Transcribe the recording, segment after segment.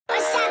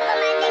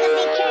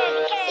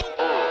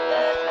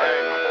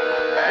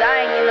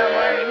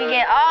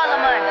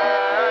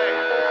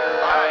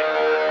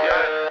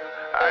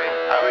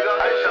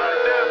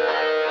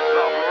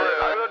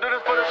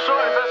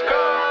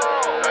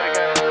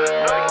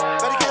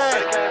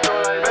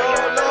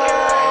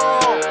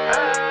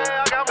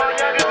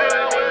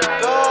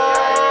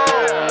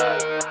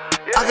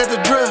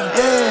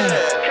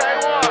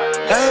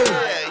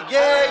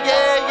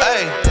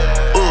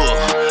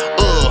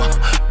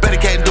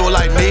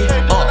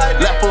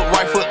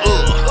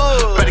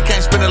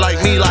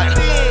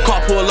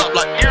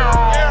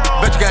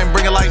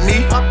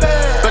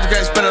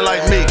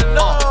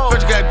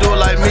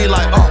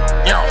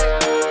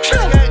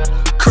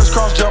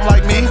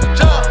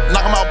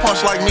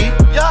me.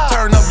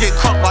 Turn up, get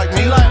crunk like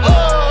me. Yeah,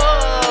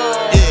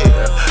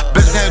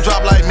 bitch can't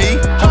drop like me.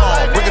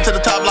 Bring it to the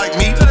top like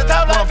me.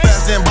 Run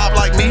fast then bop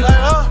like me.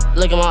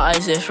 Look at my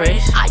icy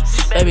face.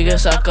 Baby, girl,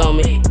 suck on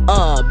me.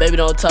 Baby,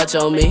 don't touch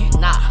on me.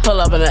 Pull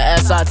up in the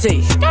SRT.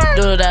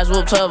 Do the dash,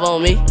 whoop 12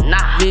 on me.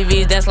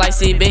 VVs dance like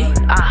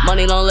CB.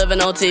 Money long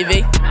living on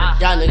TV.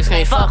 Y'all niggas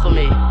can't fuck with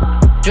me.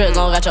 Dreads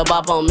long got your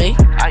bop on me.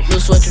 New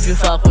switch if you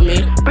fuck with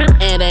me.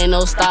 And ain't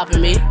no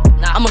stopping me.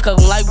 I'ma cook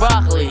 'em like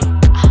broccoli.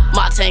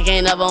 My tank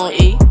ain't never on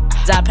E.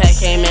 Zypack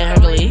came in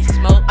Hercules.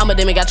 I'm a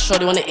demon, got the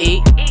shorty wanna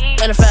eat.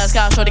 In a fast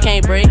car, shorty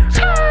can't breathe.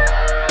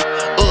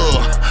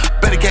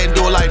 Betty can't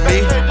do it like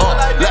me.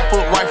 Left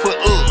foot, right foot,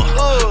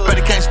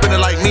 Betty can't spin it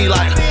like me,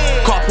 like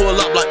car pull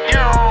up like.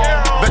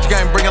 Bet you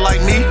can't bring it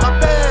like me.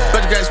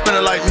 Bet you can't spin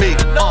it like me.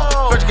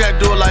 Bet you can't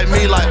do it like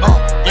me, like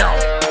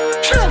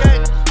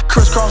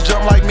crisscross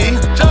jump like me.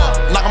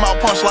 Knock 'em out,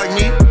 punch like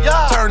me.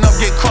 Turn up,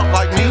 get crunk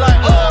like me.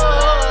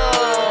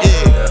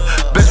 Yeah,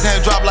 bitch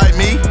can't drop like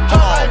me.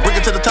 Bring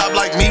it to the top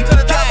like me.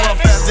 Run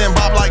fast then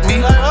bop like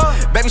me.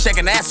 Baby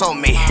shaking ass on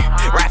me,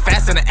 ride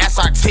fast in the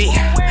SRT.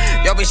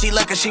 Yo, bitch, she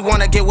lookin', she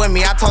wanna get with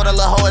me. I told her,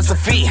 little hoe, it's a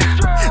fee.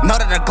 Know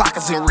that the Glock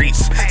is in reach.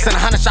 Send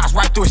 100 shots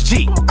right through his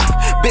Jeep.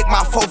 Big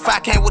mouth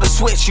 4-5 came with a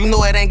switch. You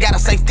know it ain't got a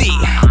safety.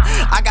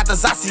 I got the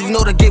Zossi, you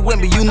know to get with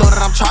me. You know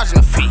that I'm charging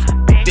a fee.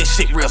 This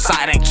shit real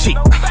side ain't cheap.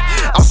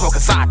 I'm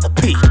smoking side to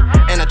pee.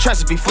 And the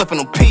trenches be flipping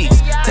them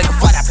peas. Take a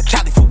flight out to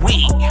Cali for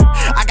weed.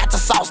 I got the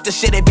sauce, this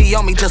shit it be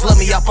on me. Just look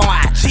me up on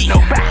IG.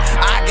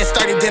 I get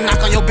sturdy, then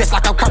knock on your bitch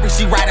like I'm Curry.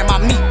 She riding my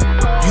meat.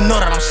 You know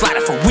that I'm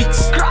sliding for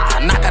weeks. I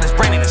knock out his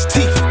brain in his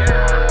teeth.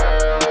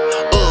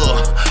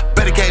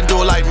 Betty can't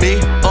do it like me.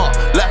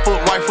 Left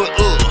foot, right foot,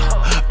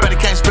 Betty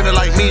can't spin it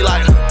like me,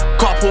 like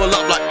car pull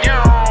up like.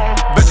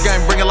 Bet you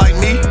can't bring it like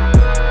me.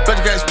 Bet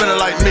you can't spin it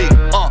like me.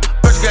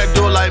 Bet you can't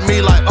do it like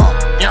me, like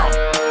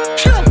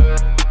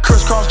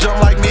crisscross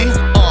jump like me.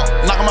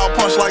 Knock 'em out,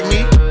 punch like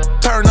me.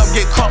 Turn up,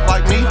 get crunk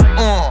like me.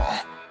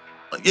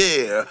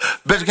 Yeah,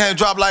 bet you can't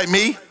drop like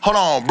me. Hold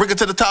on, bring it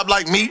to the top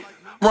like me.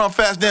 Run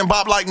fast then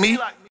bop like me.